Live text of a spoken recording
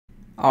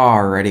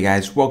Alrighty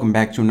guys, welcome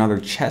back to another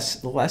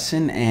chess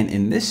lesson, and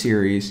in this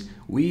series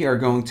we are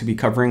going to be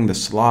covering the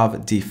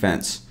Slav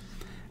defense.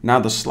 Now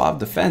the Slav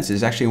defense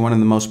is actually one of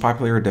the most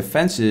popular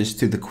defenses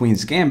to the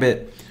Queen's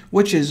Gambit,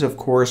 which is of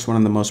course one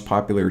of the most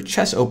popular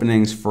chess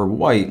openings for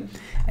white.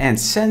 And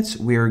since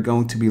we are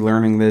going to be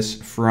learning this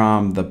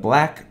from the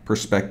black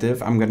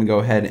perspective, I'm going to go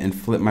ahead and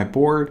flip my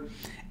board,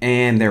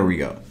 and there we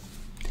go.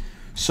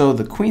 So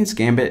the Queen's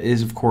Gambit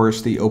is of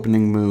course the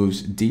opening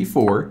moves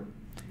d4,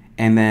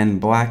 and then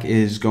black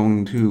is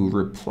going to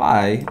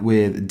reply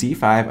with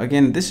d5.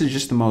 Again, this is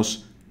just the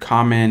most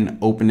common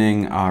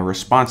opening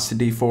response to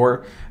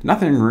d4.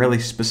 Nothing really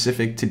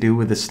specific to do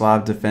with the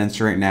Slav defense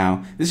right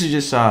now. This is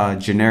just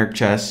generic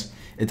chess.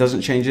 It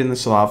doesn't change in the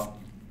Slav.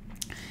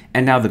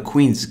 And now the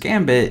Queen's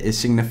Gambit is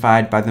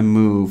signified by the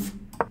move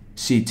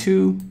c2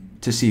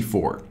 to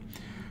c4.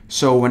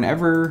 So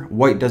whenever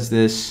white does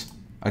this,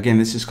 again,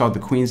 this is called the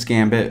Queen's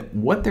Gambit.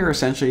 What they're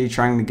essentially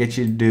trying to get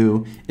you to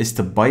do is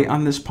to bite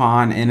on this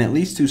pawn and at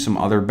least do some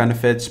other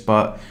benefits,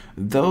 but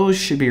those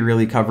should be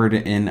really covered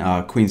in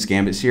Queen's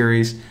Gambit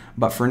series.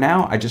 But for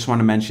now, I just want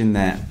to mention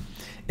that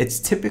it's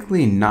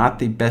typically not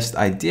the best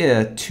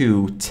idea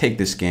to take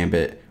this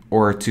gambit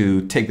or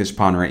to take this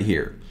pawn right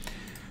here.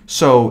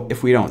 So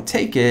if we don't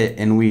take it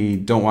and we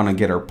don't want to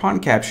get our pawn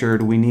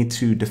captured, we need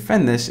to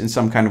defend this in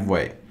some kind of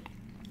way.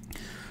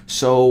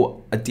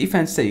 So a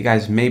defense that you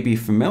guys may be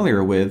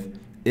familiar with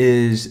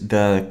is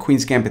the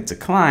Queen's Gambit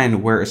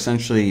decline, where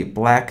essentially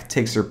black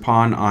takes their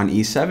pawn on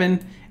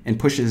e7 and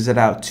pushes it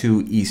out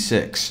to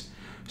e6.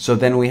 So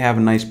then we have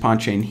a nice pawn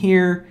chain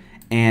here,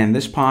 and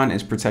this pawn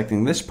is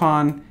protecting this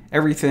pawn.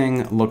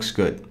 Everything looks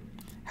good.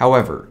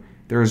 However,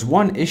 there is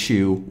one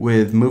issue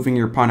with moving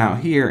your pawn out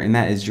here, and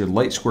that is your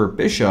light square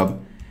bishop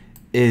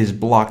is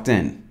blocked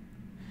in.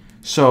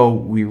 So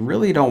we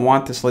really don't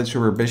want this light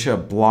square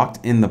bishop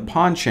blocked in the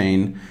pawn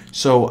chain.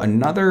 So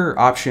another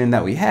option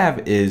that we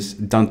have is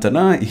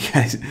dun-dun-dun,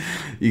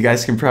 you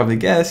guys can probably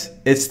guess,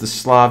 it's the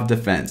Slav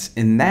defense.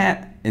 And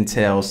that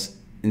entails,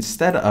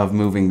 instead of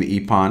moving the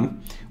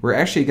e-pawn, we're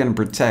actually going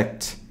to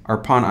protect our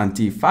pawn on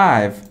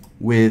d5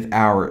 with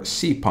our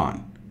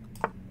c-pawn.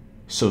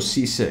 So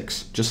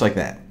c6, just like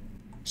that.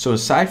 So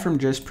aside from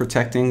just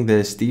protecting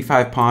this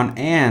d5 pawn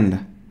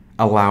and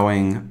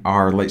allowing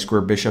our light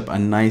square bishop a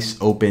nice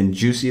open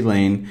juicy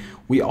lane,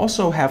 we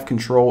also have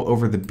control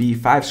over the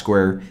b5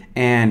 square.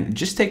 And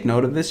just take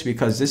note of this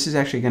because this is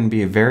actually going to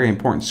be a very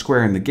important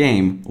square in the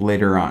game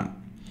later on.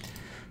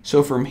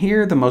 So from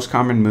here, the most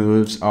common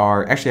moves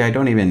are, actually I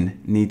don't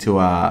even need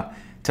to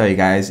tell you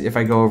guys. If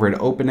I go over to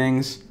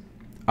openings,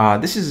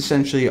 this is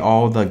essentially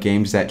all the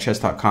games that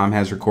chess.com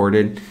has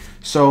recorded.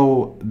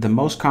 So the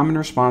most common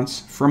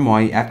response from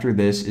white after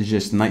this is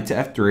just knight to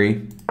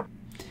f3,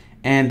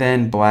 and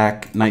then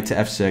black, knight to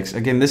f6.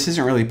 Again, this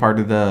isn't really part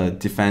of the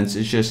defense.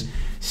 It's just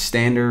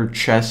standard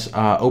chess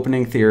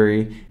opening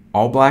theory.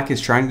 All black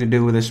is trying to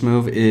do with this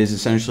move is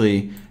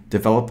essentially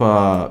develop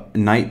a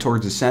knight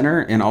towards the center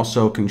and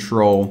also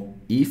control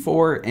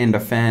e4 and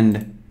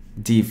defend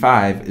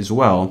d5 as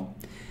well.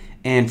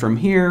 And from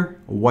here,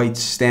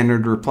 white's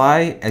standard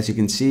reply, as you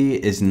can see,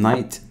 is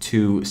knight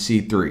to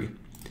c3.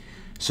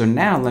 So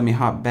now let me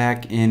hop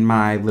back in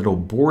my little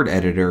board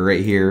editor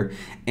right here.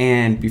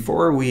 And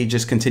before we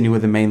just continue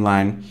with the main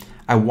line,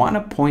 I want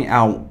to point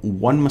out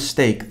one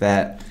mistake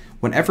that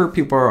whenever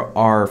people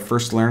are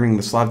first learning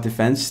the Slav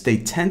defense, they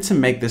tend to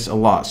make this a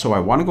lot. So I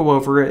want to go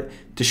over it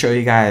to show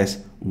you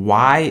guys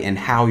why and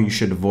how you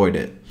should avoid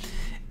it.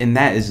 And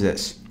that is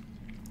this.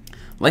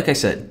 Like I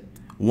said,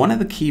 one of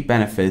the key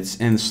benefits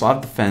in the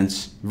Slav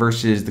defense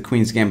versus the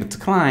Queen's Gambit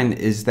decline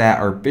is that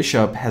our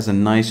bishop has a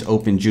nice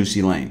open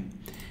juicy lane.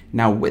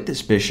 Now with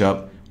this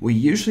bishop, we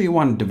usually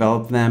want to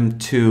develop them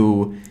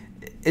to,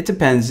 it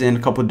depends in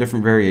a couple of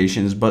different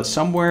variations, but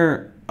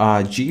somewhere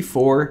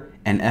g4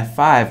 and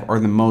f5 are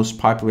the most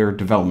popular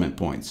development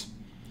points.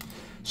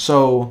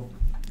 So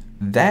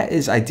that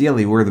is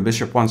ideally where the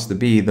bishop wants to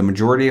be the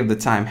majority of the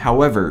time.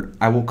 However,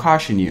 I will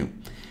caution you,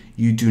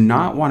 you do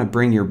not want to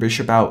bring your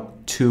bishop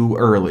out too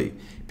early,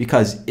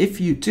 because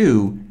if you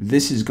do,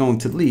 this is going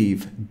to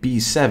leave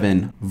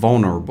b7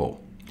 vulnerable.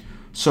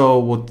 So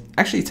we'll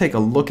actually take a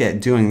look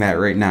at doing that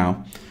right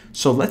now.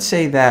 So let's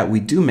say that we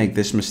do make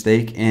this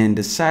mistake and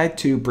decide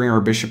to bring our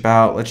bishop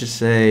out. Let's just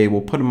say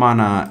we'll put him on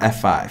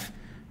f5.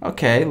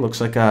 Okay, looks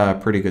like a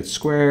pretty good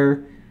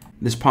square.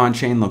 This pawn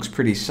chain looks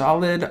pretty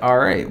solid. All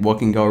right, what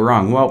can go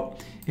wrong? Well,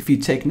 if you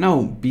take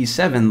note,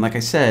 b7, like I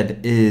said,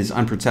 is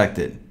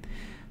unprotected.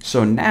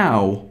 So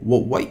now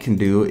what white can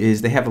do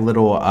is they have a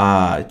little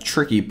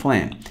tricky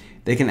plan.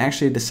 They can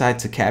actually decide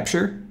to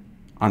capture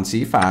on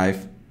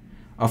c5.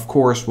 Of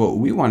course, what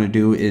we want to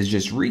do is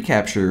just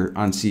recapture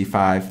on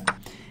c5.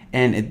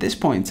 And at this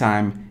point in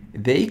time,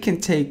 they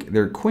can take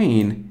their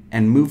queen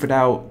and move it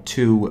out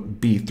to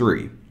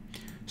b3.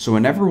 So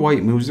whenever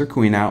white moves their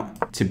queen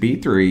out to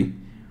b3,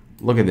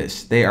 look at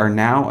this. They are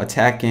now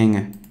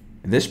attacking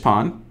this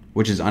pawn,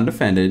 which is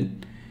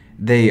undefended.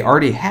 They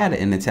already had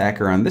an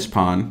attacker on this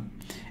pawn,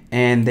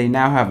 and they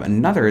now have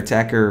another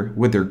attacker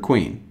with their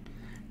queen.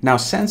 Now,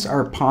 since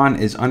our pawn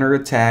is under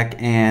attack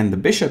and the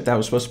bishop that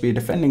was supposed to be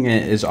defending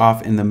it is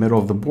off in the middle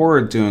of the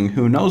board doing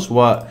who knows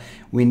what,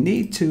 we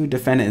need to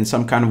defend it in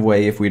some kind of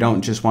way if we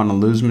don't just want to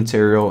lose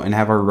material and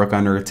have our rook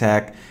under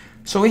attack.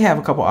 So we have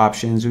a couple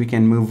options. We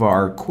can move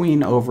our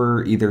queen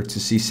over either to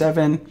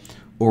c7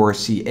 or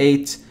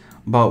c8,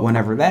 but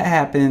whenever that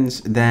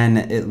happens, then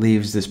it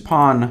leaves this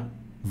pawn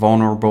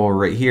vulnerable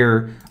right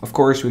here. Of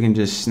course, we can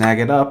just snag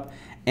it up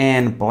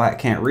and black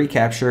can't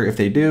recapture. If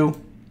they do,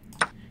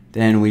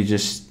 then we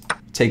just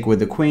take with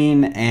the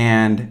queen,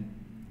 and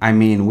I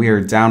mean, we are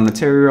down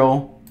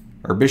material.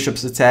 Our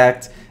bishop's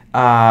attacked.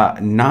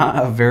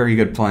 Not a very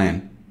good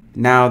plan.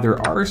 Now, there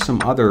are some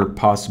other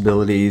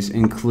possibilities,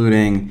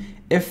 including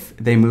if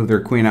they move their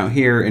queen out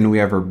here and we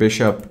have our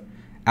bishop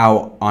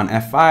out on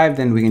f5,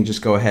 then we can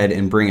just go ahead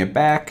and bring it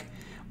back.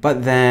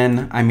 But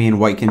then, I mean,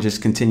 white can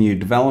just continue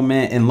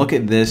development. And look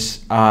at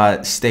this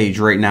stage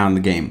right now in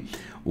the game.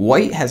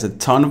 White has a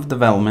ton of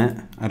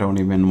development. I don't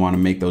even want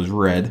to make those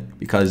red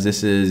because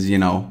this is, you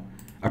know,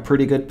 a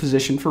pretty good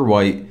position for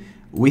white.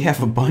 We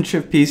have a bunch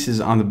of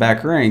pieces on the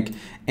back rank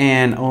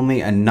and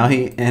only a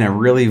knight and a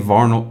really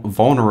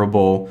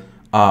vulnerable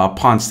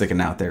pawn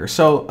sticking out there.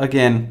 So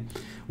again,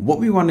 what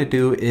we want to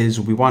do is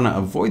we want to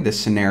avoid this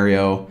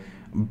scenario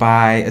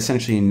by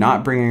essentially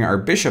not bringing our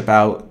bishop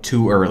out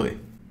too early.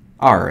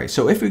 All right,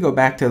 so if we go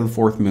back to the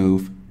fourth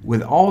move,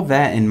 with all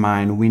that in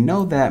mind, we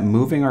know that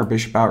moving our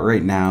bishop out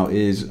right now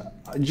is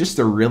just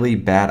a really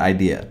bad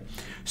idea.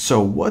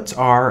 So what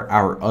are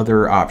our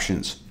other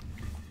options?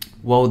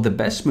 Well, the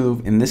best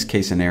move in this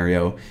case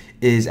scenario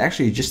is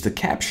actually just to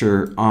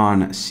capture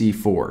on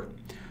c4.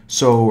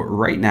 So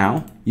right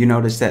now, you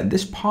notice that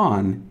this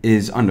pawn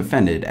is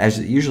undefended, as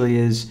it usually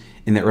is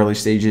in the early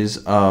stages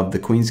of the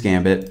Queen's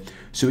Gambit.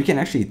 So we can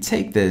actually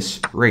take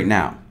this right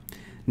now.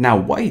 Now,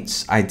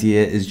 white's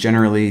idea is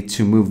generally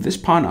to move this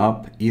pawn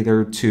up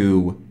either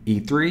to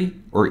e3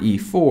 or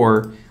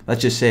e4.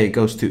 Let's just say it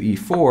goes to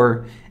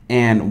e4,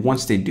 and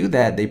once they do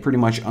that, they pretty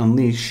much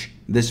unleash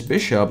this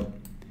bishop,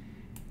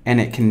 and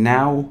it can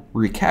now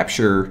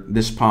recapture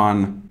this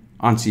pawn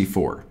on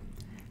c4.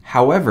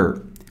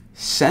 However,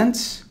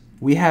 since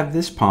we have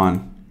this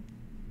pawn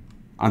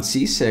on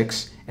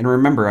c6, and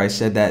remember I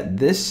said that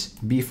this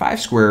b5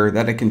 square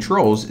that it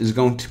controls is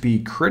going to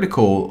be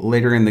critical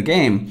later in the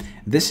game.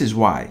 This is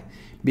why.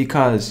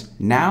 Because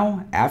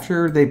now,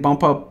 after they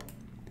bump up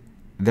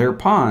their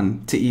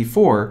pawn to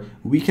e4,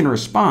 we can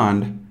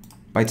respond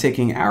by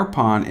taking our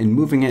pawn and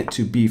moving it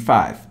to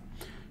b5.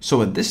 So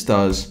what this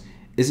does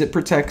is it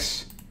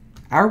protects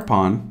our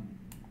pawn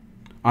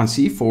on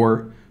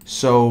c4,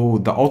 so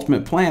the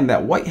ultimate plan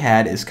that white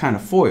had is kind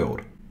of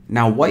foiled.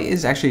 Now, white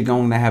is actually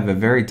going to have a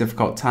very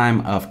difficult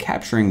time of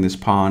capturing this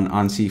pawn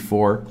on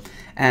c4,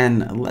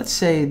 and let's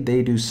say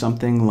they do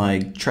something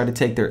like try to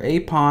take their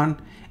a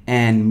pawn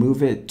and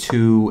move it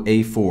to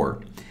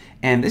a4.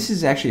 And this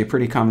is actually a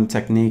pretty common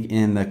technique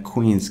in the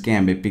Queen's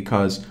Gambit,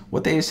 because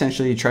what they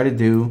essentially try to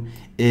do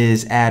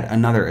is add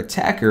another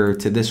attacker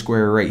to this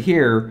square right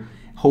here,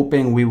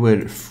 hoping we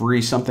would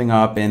free something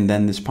up and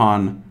then this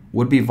pawn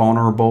would be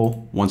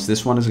vulnerable once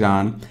this one is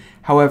gone.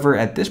 However,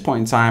 at this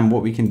point in time,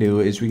 what we can do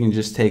is we can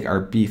just take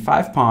our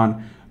b5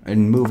 pawn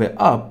and move it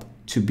up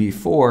to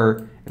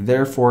b4,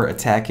 therefore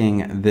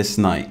attacking this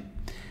knight.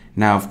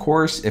 Now, of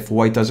course, if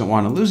white doesn't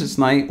want to lose its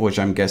knight, which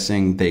I'm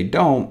guessing they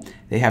don't,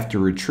 they have to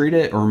retreat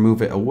it or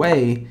move it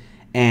away.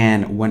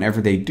 And whenever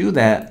they do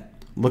that,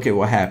 look at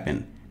what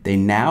happened. They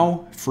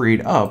now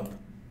freed up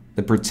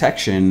the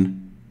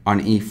protection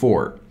on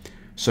e4.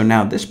 So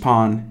now this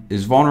pawn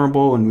is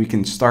vulnerable and we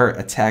can start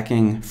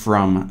attacking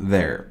from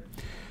there.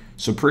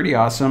 So pretty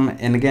awesome.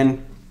 And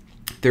again,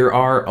 there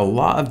are a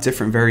lot of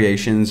different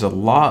variations, a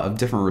lot of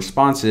different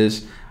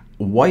responses.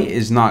 White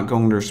is not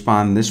going to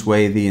respond this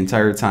way the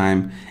entire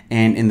time.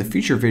 And in the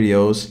future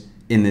videos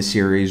in this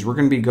series, we're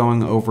going to be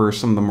going over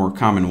some of the more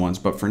common ones.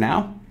 But for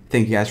now,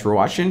 thank you guys for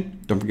watching.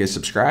 Don't forget to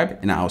subscribe,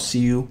 and I'll see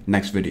you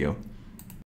next video.